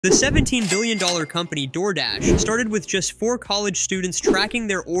The $17 billion company DoorDash started with just 4 college students tracking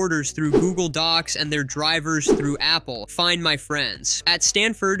their orders through Google Docs and their drivers through Apple, Find My Friends. At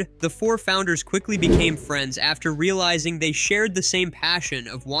Stanford, the 4 founders quickly became friends after realizing they shared the same passion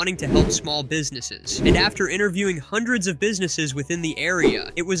of wanting to help small businesses. And after interviewing hundreds of businesses within the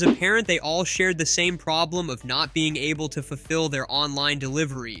area, it was apparent they all shared the same problem of not being able to fulfill their online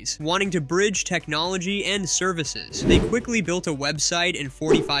deliveries, wanting to bridge technology and services. They quickly built a website in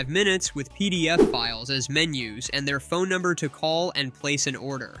 45 minutes with PDF files as menus and their phone number to call and place an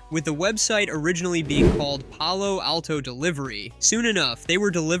order. With the website originally being called Palo Alto Delivery, soon enough they were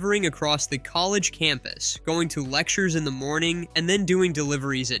delivering across the college campus, going to lectures in the morning and then doing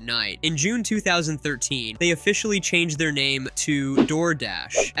deliveries at night. In June 2013, they officially changed their name to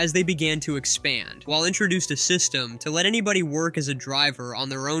DoorDash as they began to expand, while introduced a system to let anybody work as a driver on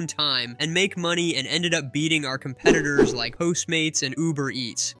their own time and make money, and ended up beating our competitors like Postmates and Uber Eats.